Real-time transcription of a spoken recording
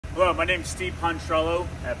Hello, my name is Steve Pontrello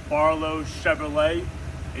at Barlow Chevrolet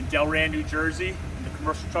in Delran, New Jersey, in the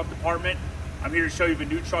commercial truck department. I'm here to show you the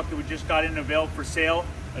new truck that we just got in available for sale,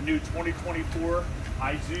 a new 2024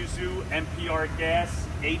 Isuzu NPR Gas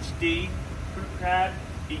HD Crew cab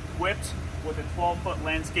equipped with a 12-foot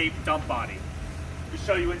landscape dump body. Let me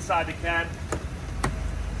show you inside the cab.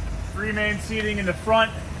 3-man seating in the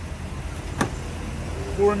front,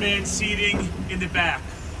 4-man seating in the back.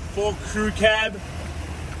 Full crew cab,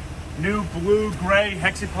 new blue-gray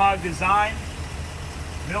hexapod design.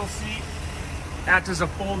 Middle seat acts as a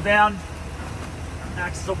fold down,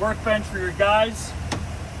 acts as a workbench for your guys.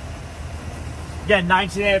 Again,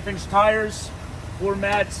 19.5-inch tires, floor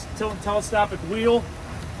mats, tilt and telescopic wheel,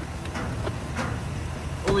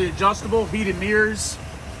 fully adjustable, heated mirrors,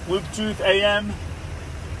 Bluetooth AM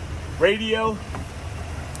radio.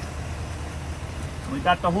 We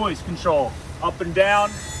got the hoist control, up and down,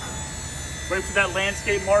 great for that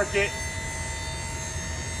landscape market.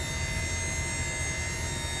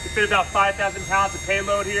 You fit about 5,000 pounds of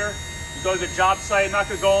payload here. You go to the job site, I'm not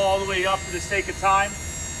gonna go all the way up for the sake of time.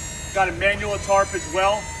 Got a manual tarp as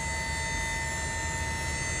well.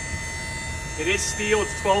 It is steel,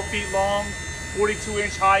 it's 12 feet long,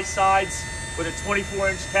 42-inch high sides with a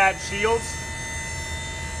 24-inch cab shields.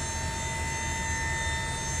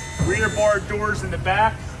 Rear bar doors in the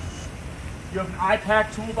back. You have an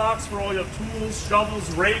I-Pack toolbox for all your tools, shovels,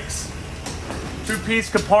 rakes. 2-piece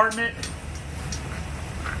compartment.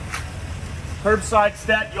 Curbside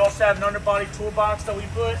step. You also have an underbody toolbox that we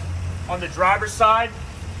put on the driver's side.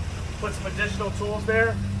 Put some additional tools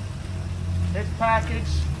there. Hitch package.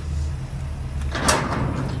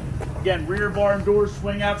 Again, rear barn doors,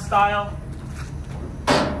 swing out style.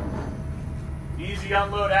 Easy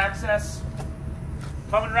unload access.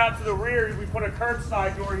 Coming around to the rear, we put a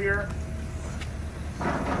curbside door here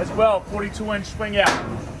as well, 42-inch swing out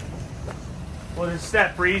with a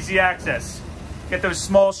step for easy access. Get those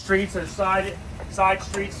small streets and side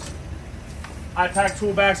streets. I-Pack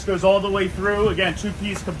toolbox goes all the way through. Again,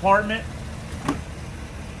 2-piece compartment.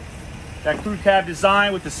 That crew cab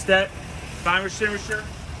design with the step fire extinguisher.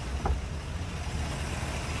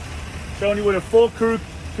 Showing you what a full crew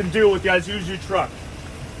can do with the Isuzu truck.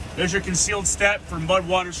 There's your concealed step for mud,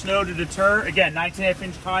 water, snow to deter. Again,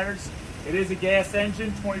 19.5-inch tires. It is a gas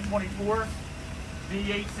engine, 2024,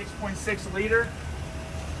 V8 6.6 liter.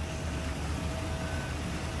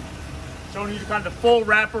 Showing you kind of the full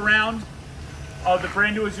wraparound of the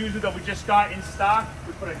brand new Isuzu that we just got in stock.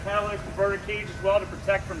 We put a catalytic converter cage as well to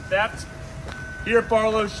protect from theft. Here at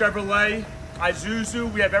Barlow Chevrolet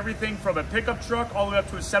Isuzu, we have everything from a pickup truck all the way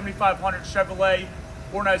up to a 7500 Chevrolet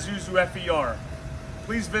or an Isuzu FER.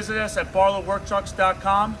 Please visit us at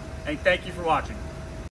barlowworktrucks.com and thank you for watching.